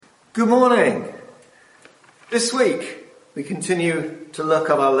Good morning. This week we continue to look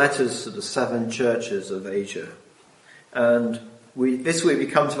at our letters to the 7 churches of Asia. And this week we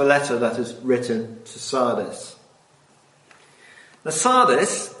come to a letter that is written to Sardis. Now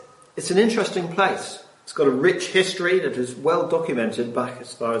Sardis, it's an interesting place. It's got a rich history that is well documented back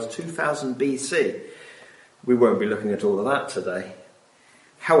as far as 2000 BC. We won't be looking at all of that today.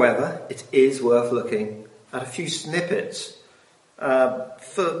 However, it is worth looking at a few snippets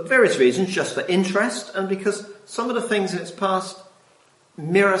for various reasons, just for interest and because some of the things in its past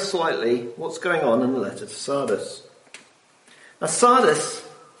mirror slightly what's going on in the letter to Sardis. Now Sardis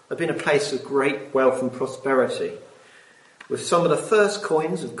had been a place of great wealth and prosperity, with some of the first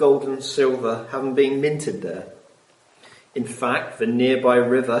coins of gold and silver having been minted there. In fact, the nearby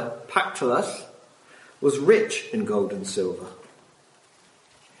river Pactolus was rich in gold and silver.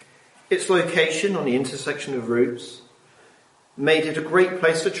 Its location on the intersection of routes made it a great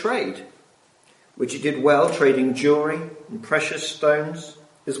place for trade, which it did well trading jewellery and precious stones,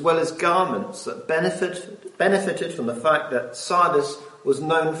 as well as garments that benefited from the fact that Sardis was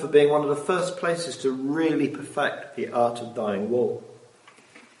known for being one of the first places to really perfect the art of dyeing wool.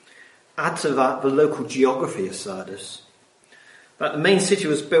 Add to that the local geography of Sardis, that the main city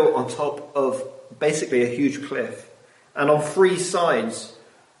was built on top of basically a huge cliff, and on 3 sides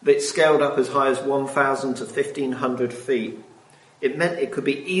it scaled up as high as 1,000 to 1,500 feet. It meant it could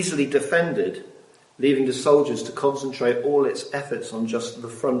be easily defended, leaving the soldiers to concentrate all its efforts on just the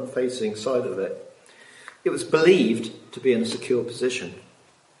front-facing side of it. It was believed to be in a secure position.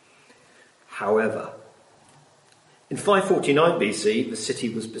 However, in 549 BC, the city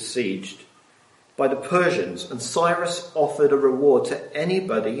was besieged by the Persians, and Cyrus offered a reward to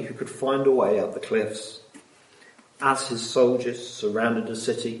anybody who could find a way up the cliffs. As his soldiers surrounded the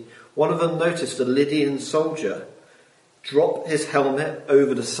city, one of them noticed a Lydian soldier drop his helmet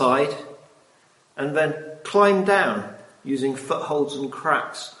over the side and then climb down using footholds and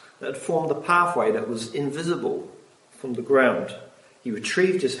cracks that had formed a pathway that was invisible from the ground. He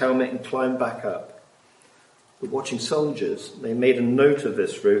retrieved his helmet and climbed back up. The watching soldiers, they made a note of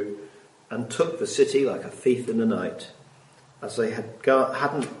this route and took the city like a thief in the night, as they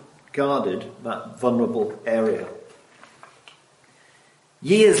hadn't guarded that vulnerable area.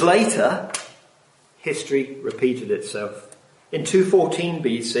 Years later, history repeated itself. In 214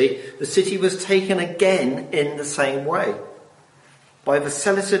 BC, the city was taken again in the same way. By the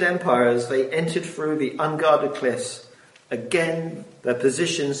Seleucid Empire as they entered through the unguarded cliffs. Again, their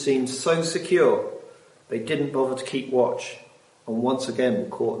position seemed so secure, they didn't bother to keep watch, and once again were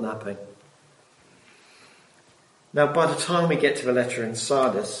caught napping. Now, by the time we get to the letter in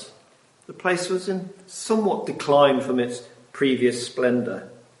Sardis, the place was in somewhat decline from its previous splendour.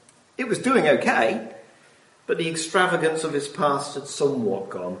 It was doing okay, but the extravagance of its past had somewhat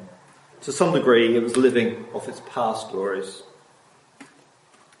gone. To some degree, it was living off its past glories.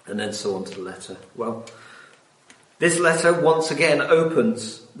 And then so on to the letter. Well, this letter once again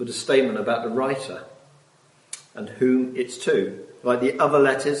opens with a statement about the writer and whom it's to. Like the other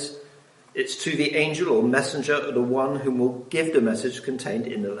letters, it's to the angel or messenger of the one whom will give the message contained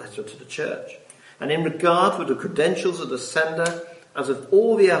in the letter to the church. And in regard with the credentials of the sender, as of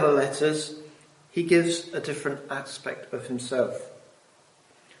all the other letters, he gives a different aspect of himself.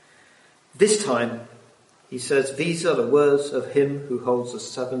 This time, he says, these are the words of him who holds the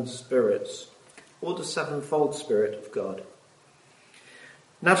 7 spirits, or the 7-fold Spirit of God.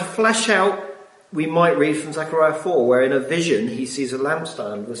 Now to flesh out, we might read from Zechariah 4, where in a vision he sees a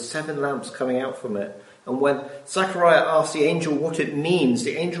lampstand with 7 lamps coming out from it. And when Zechariah asks the angel what it means,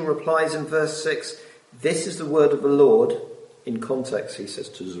 the angel replies in verse 6, this is the word of the Lord. In context, he says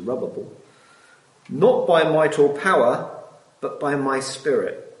to Zerubbabel, not by might or power, but by my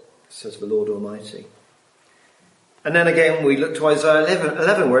spirit, says the Lord Almighty. And then again we look to Isaiah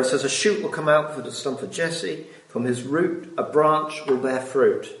 11 where it says, a shoot will come out for the stump of Jesse, from his root a branch will bear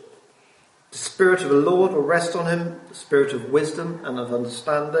fruit. The Spirit of the Lord will rest on him, the Spirit of wisdom and of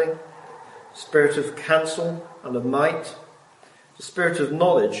understanding, the Spirit of counsel and of might, the Spirit of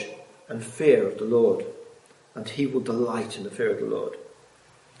knowledge and fear of the Lord. And he will delight in the fear of the Lord.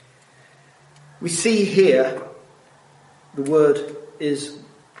 We see here the word is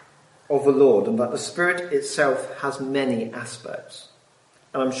of the Lord, and that the Spirit itself has many aspects.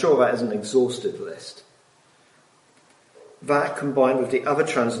 And I'm sure that is an exhaustive list. That, combined with the other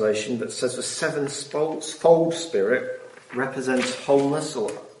translation that says the 7-fold Spirit represents wholeness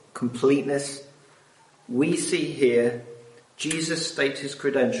or completeness, we see here Jesus state his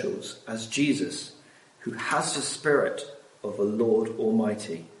credentials as Jesus, who has the Spirit of the Lord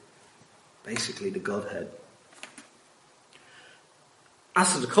Almighty, basically the Godhead.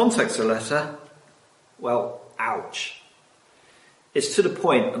 As to the context of the letter, well, ouch. It's to the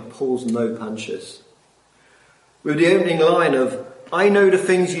point and pulls no punches. With the opening line of, I know the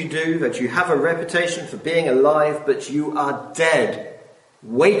things you do, that you have a reputation for being alive, but you are dead.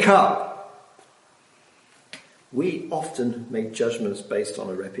 Wake up. We often make judgments based on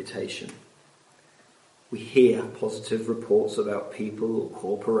a reputation. We hear positive reports about people or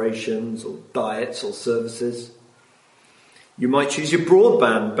corporations or diets or services. You might choose your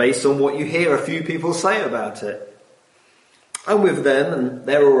broadband based on what you hear a few people say about it. I'm with them and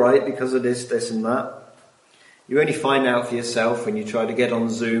they're alright because of this and that. You only find out for yourself when you try to get on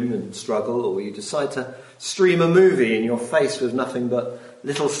Zoom and struggle, or you decide to stream a movie and you're faced with nothing but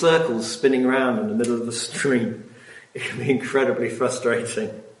little circles spinning around in the middle of the stream. It can be incredibly frustrating.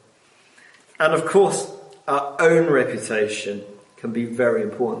 And of course, our own reputation can be very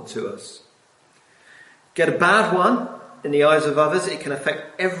important to us. Get a bad one in the eyes of others, it can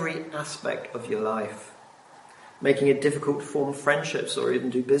affect every aspect of your life, making it difficult to form friendships or even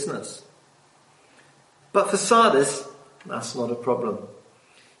do business. But for Sardis, that's not a problem.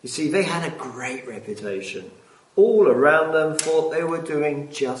 You see, they had a great reputation. All around them thought they were doing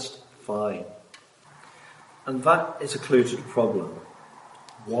just fine. And that is a clue to the problem.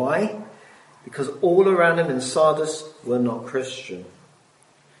 Why? Because all around them in Sardis were not Christian.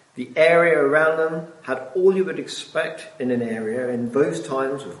 The area around them had all you would expect in an area in those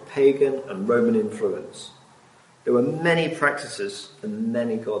times with pagan and Roman influence. There were many practices and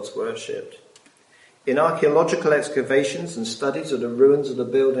many gods worshipped. In archaeological excavations and studies of the ruins of the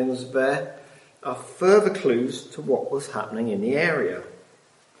buildings there are further clues to what was happening in the area.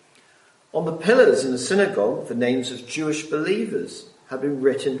 On the pillars in the synagogue, the names of Jewish believers had been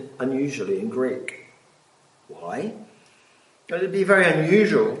written unusually in Greek. Why? Well, it would be very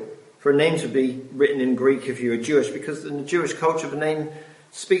unusual for a name to be written in Greek if you were Jewish, because in the Jewish culture the name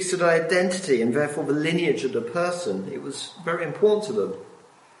speaks to the identity and therefore the lineage of the person. It was very important to them.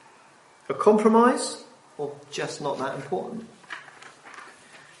 A compromise, or just not that important?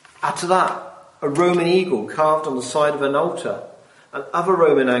 Add to that a Roman eagle carved on the side of an altar and other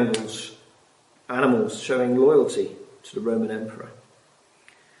Roman animals showing loyalty to the Roman emperor.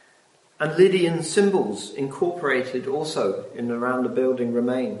 And Lydian symbols incorporated also in and around the building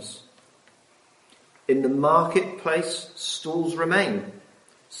remains. In the marketplace, stalls remain,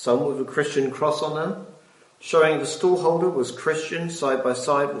 some with a Christian cross on them, showing the stallholder was Christian, side by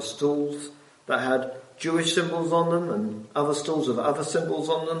side with stalls that had Jewish symbols on them and other stalls with other symbols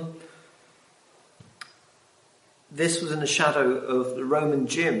on them. This was in the shadow of the Roman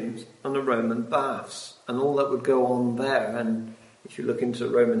gyms and the Roman baths and all that would go on there. And if you look into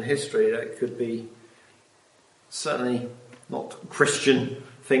Roman history, that could be certainly not Christian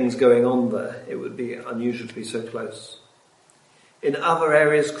things going on there. It would be unusual to be so close. In other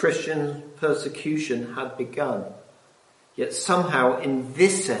areas, Christian persecution had begun. Yet somehow in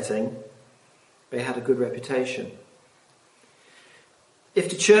this setting, they had a good reputation. If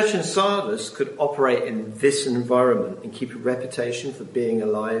the church in Sardis could operate in this environment and keep a reputation for being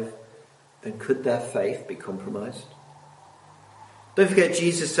alive, then could their faith be compromised? Don't forget,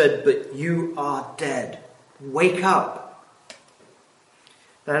 Jesus said, but you are dead. Wake up.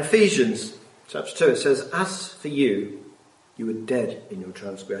 Now in Ephesians chapter 2 it says, as for you, you were dead in your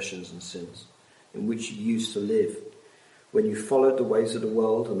transgressions and sins, in which you used to live, when you followed the ways of the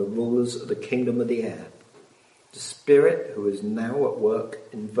world and the rulers of the kingdom of the air, the spirit who is now at work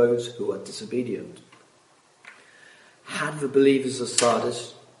in those who are disobedient. Had the believers of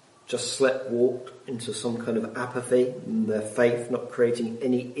Sardis just walked into some kind of apathy in their faith, not creating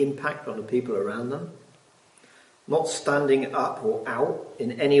any impact on the people around them, not standing up or out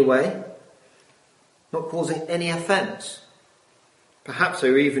in any way, not causing any offence? Perhaps they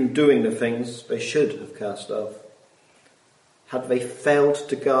were even doing the things they should have cast off. Had they failed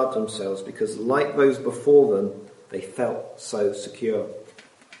to guard themselves because, like those before them, they felt so secure?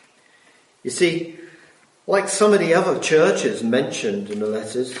 You see, like some of the other churches mentioned in the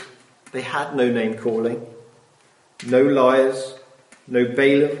letters, they had no name calling, no liars, no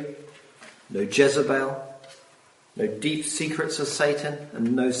Balaam, no Jezebel, no deep secrets of Satan,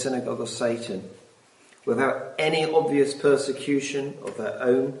 and no synagogue of Satan. Without any obvious persecution of their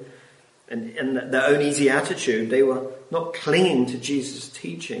own and their own easy attitude, they were not clinging to Jesus'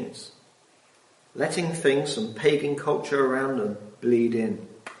 teachings, letting things from pagan culture around them bleed in.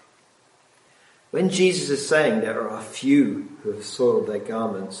 When Jesus is saying there are a few who have soiled their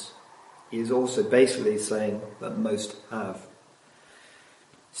garments, he is also basically saying that most have.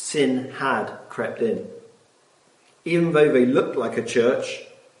 Sin had crept in. Even though they looked like a church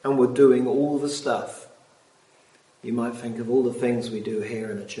and were doing all the stuff, You might think of all the things we do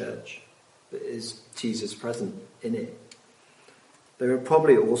here in a church, but is Jesus present in it? They are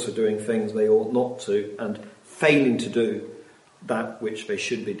probably also doing things they ought not to and failing to do that which they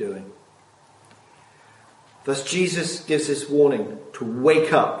should be doing. Thus Jesus gives this warning to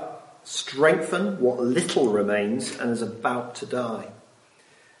wake up, strengthen what little remains and is about to die.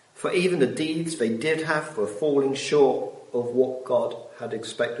 For even the deeds they did have were falling short of what God had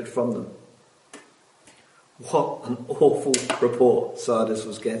expected from them. What an awful report Sardis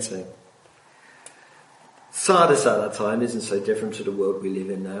was getting. Sardis at that time isn't so different to the world we live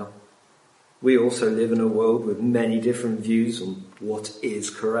in now. We also live in a world with many different views on what is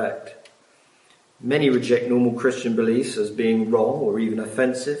correct. Many reject normal Christian beliefs as being wrong or even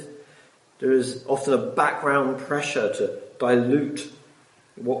offensive. There is often a background pressure to dilute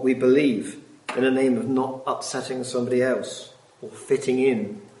what we believe in the name of not upsetting somebody else or fitting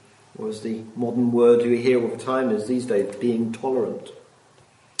in, or as the modern word we hear all the time is these days, being tolerant.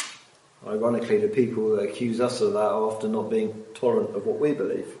 Ironically, the people that accuse us of that are often not being tolerant of what we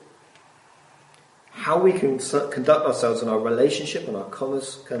believe. How we can conduct ourselves in our relationship and our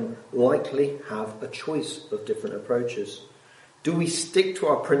commerce can likely have a choice of different approaches. Do we stick to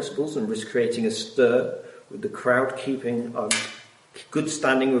our principles and risk creating a stir with the crowd, keeping our good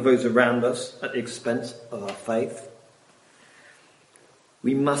standing with those around us at the expense of our faith?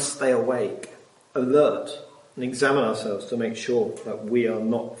 We must stay awake, alert, and examine ourselves to make sure that we are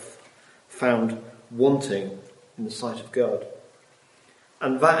not found wanting in the sight of God.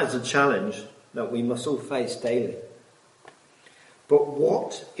 And that is a challenge that we must all face daily. But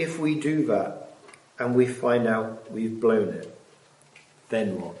what if we do that and we find out we've blown it?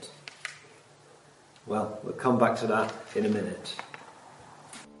 Then what? Well, we'll come back to that in a minute.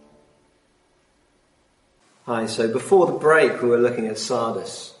 Hi, so before the break we were looking at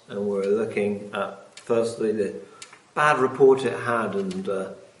Sardis and we were looking at firstly the bad report it had and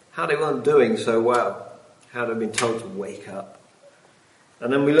how they weren't doing so well, how they'd been told to wake up.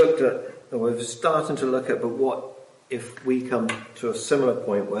 And then we're starting to look at, but what if we come to a similar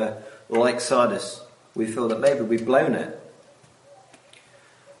point where, like Sardis, we feel that maybe we've blown it?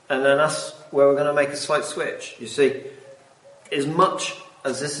 And then that's where we're going to make a slight switch. You see, as much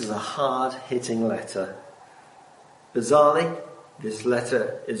as this is a hard-hitting letter, bizarrely, this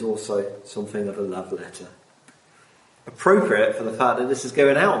letter is also something of a love letter. Appropriate for the fact that this is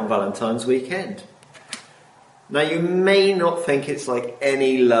going out on Valentine's weekend. Now, you may not think it's like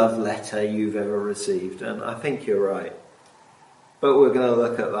any love letter you've ever received, and I think you're right. But we're going to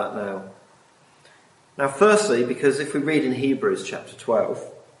look at that now. Now, firstly, because if we read in Hebrews chapter 12,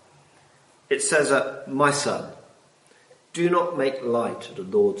 it says that, "My son, do not make light of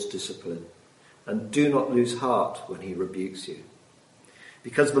the Lord's discipline, and do not lose heart when he rebukes you.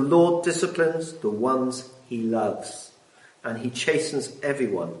 Because the Lord disciplines the ones he loves, and he chastens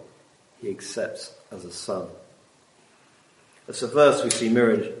everyone he accepts as a son." That's a verse we see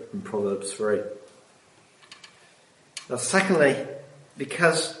mirrored in Proverbs 3. Now, secondly,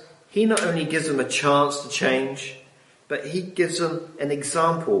 because he not only gives them a chance to change, but he gives them an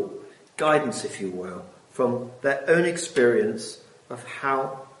example, guidance, if you will, from their own experience of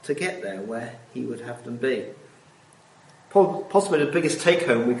how to get there, where he would have them be. Possibly the biggest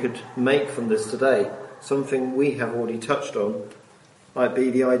take-home we could make from this today, something we have already touched on, might be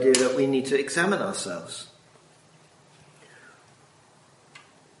the idea that we need to examine ourselves.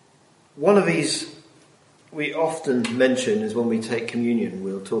 One of these we often mention is when we take communion,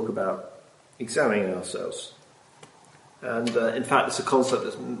 we'll talk about examining ourselves. And in fact, it's a concept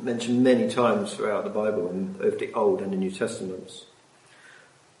that's mentioned many times throughout the Bible, in both the Old and the New Testaments.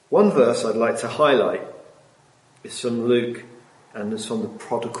 One verse I'd like to highlight is from Luke, and it's from the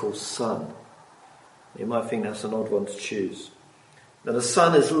prodigal son. You might think that's an odd one to choose. Now, the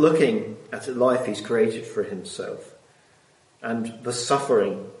son is looking at a life he's created for himself and the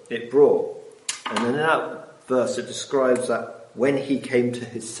suffering it brought. And in that verse it describes that when he came to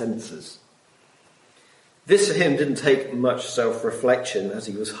his senses. This for him didn't take much self-reflection, as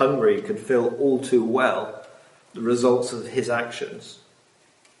he was hungry and could feel all too well the results of his actions.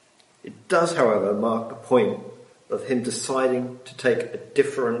 It does, however, mark the point of him deciding to take a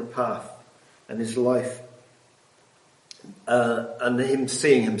different path and his life, and him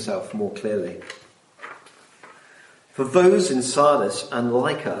seeing himself more clearly. For those in Sardis and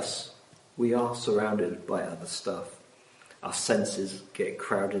like us, we are surrounded by other stuff. Our senses get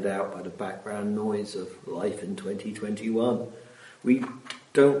crowded out by the background noise of life in 2021. We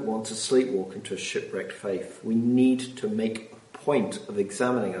don't want to sleepwalk into a shipwrecked faith. We need to make a point of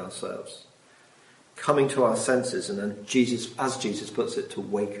examining ourselves, coming to our senses, and then Jesus, as Jesus puts it, to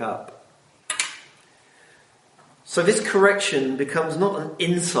wake up. So this correction becomes not an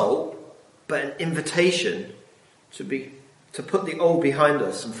insult, but an invitation to put the old behind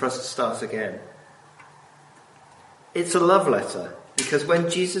us and for us to start again. It's a love letter, because when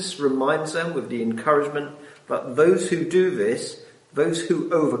Jesus reminds them with the encouragement that those who do this, those who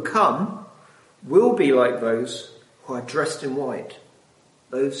overcome, will be like those who are dressed in white,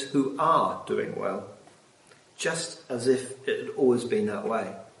 those who are doing well, just as if it had always been that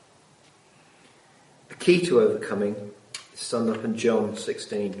way. The key to overcoming is summed up in John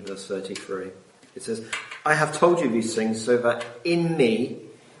 16, verse 33. It says, I have told you these things so that in me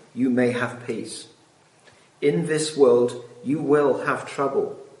you may have peace. In this world you will have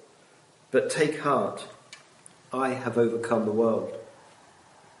trouble, but take heart, I have overcome the world.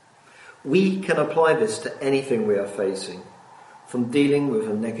 We can apply this to anything we are facing, from dealing with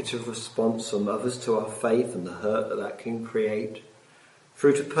a negative response from others to our faith and the hurt that can create,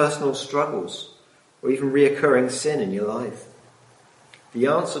 through to personal struggles or even reoccurring sin in your life. The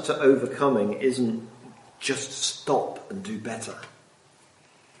answer to overcoming isn't just stop and do better,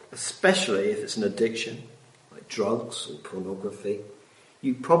 especially if it's an addiction like drugs or pornography.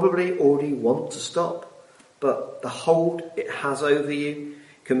 You probably already want to stop, but the hold it has over you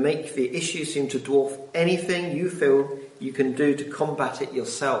can make the issue seem to dwarf anything you feel you can do to combat it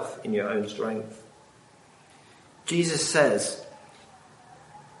yourself in your own strength. Jesus says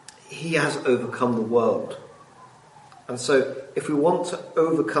he has overcome the world. And so if we want to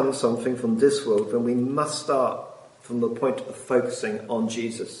overcome something from this world, then we must start from the point of focusing on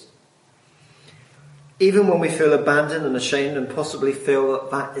Jesus. Even when we feel abandoned and ashamed and possibly feel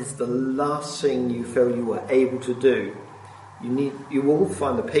that that is the last thing you feel you were able to do, you will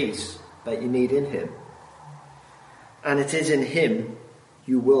find the peace that you need in him. And it is in him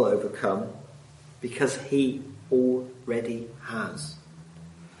you will overcome, because he already has.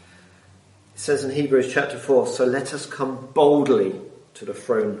 It says in Hebrews chapter 4, so let us come boldly to the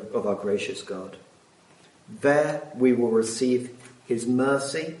throne of our gracious God. There we will receive his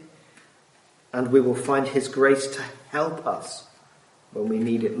mercy, and we will find his grace to help us when we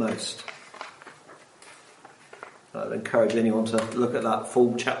need it most. I'd encourage anyone to look at that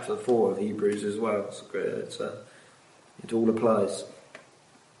full chapter 4 of Hebrews as well. It all applies.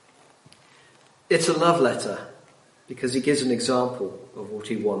 It's a love letter because he gives an example of what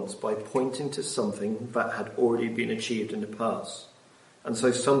he wants by pointing to something that had already been achieved in the past, and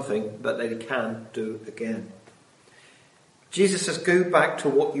so something that they can do again. Jesus says, go back to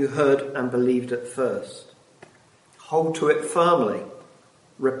what you heard and believed at first. Hold to it firmly.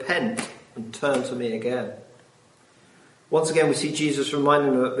 Repent and turn to me again. Once again, we see Jesus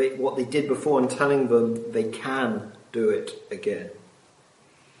reminding them of what they did before and telling them they can do it again.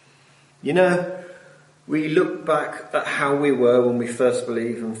 You know, we look back at how we were when we first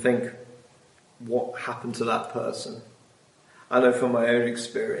believed and think, what happened to that person? I know from my own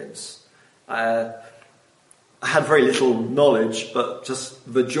experience, I had very little knowledge, but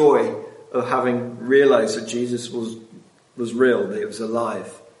just the joy of having realised that Jesus was real, that he was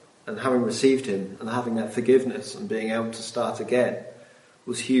alive, and having received him and having that forgiveness and being able to start again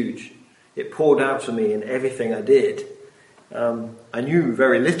was huge. It poured out to me in everything I did. I knew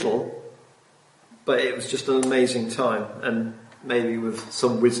very little, but it was just an amazing time, and maybe with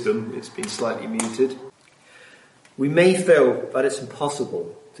some wisdom it's been slightly muted. We may feel that it's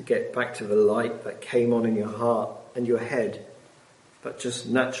impossible to get back to the light that came on in your heart and your head, but just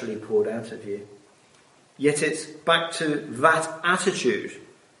naturally poured out of you. Yet it's back to that attitude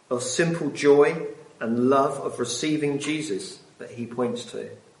of simple joy and love of receiving Jesus that he points to.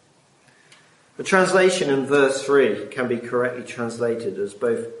 The translation in verse 3 can be correctly translated as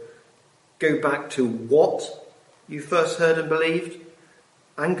both go back to what you first heard and believed,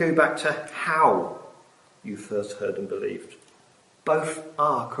 and go back to how you first heard and believed. Both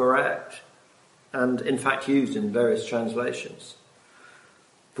are correct, and in fact used in various translations.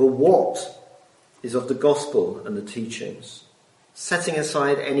 The what is of the gospel and the teachings, setting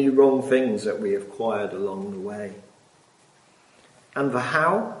aside any wrong things that we have acquired along the way. And the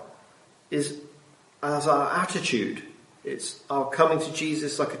how is as our attitude. It's our coming to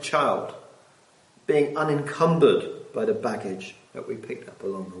Jesus like a child, being unencumbered by the baggage that we picked up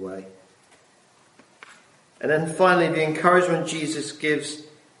along the way. And then finally, the encouragement Jesus gives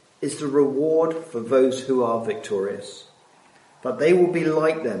is the reward for those who are victorious, that they will be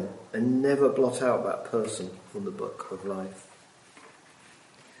like them and never blot out that person from the book of life.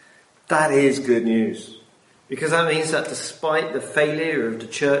 That is good news, because that means that despite the failure of the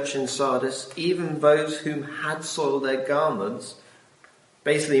church in Sardis, even those who had soiled their garments,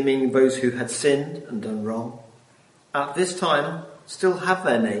 basically meaning those who had sinned and done wrong, at this time still have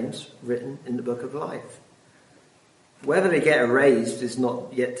their names written in the book of life. Whether they get erased is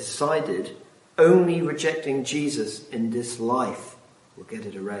not yet decided. Only rejecting Jesus in this life will get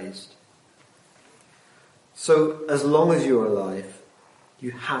it erased. So as long as you're alive,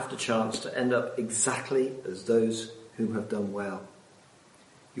 you have the chance to end up exactly as those who have done well.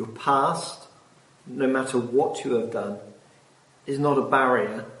 Your past, no matter what you have done, is not a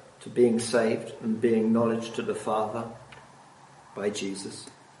barrier to being saved and being acknowledged to the Father by Jesus.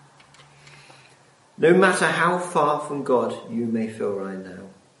 No matter how far from God you may feel right now,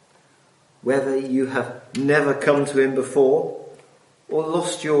 whether you have never come to him before or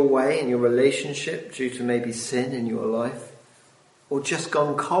lost your way in your relationship due to maybe sin in your life, or just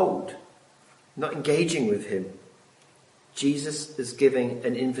gone cold, not engaging with him, Jesus is giving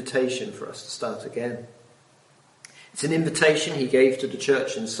an invitation for us to start again. It's an invitation he gave to the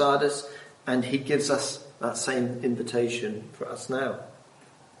church in Sardis, and he gives us that same invitation for us now.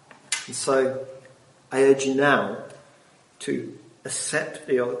 And so I urge you now to accept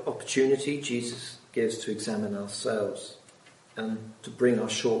the opportunity Jesus gives to examine ourselves and to bring our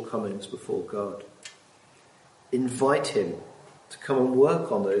shortcomings before God. Invite him to come and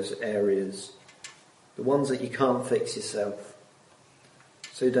work on those areas, the ones that you can't fix yourself,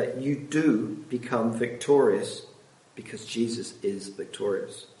 so that you do become victorious because Jesus is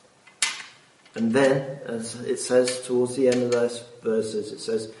victorious. And then, as it says towards the end of those verses, it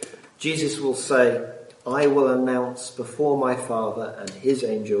says, Jesus will say, I will announce before my Father and his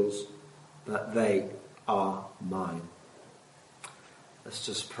angels that they are mine. Let's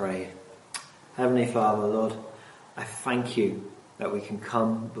just pray. Heavenly Father, Lord, I thank you that we can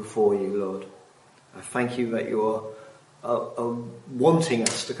come before you, Lord. I thank you that you are wanting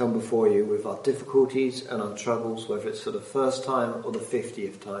us to come before you with our difficulties and our troubles, whether it's for the first time or the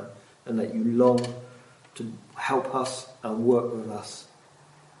 50th time, and that you long to help us and work with us.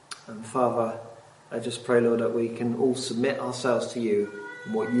 And Father, I just pray, Lord, that we can all submit ourselves to you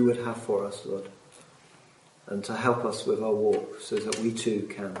and what you would have for us, Lord, and to help us with our walk so that we too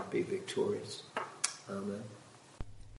can be victorious. Amen.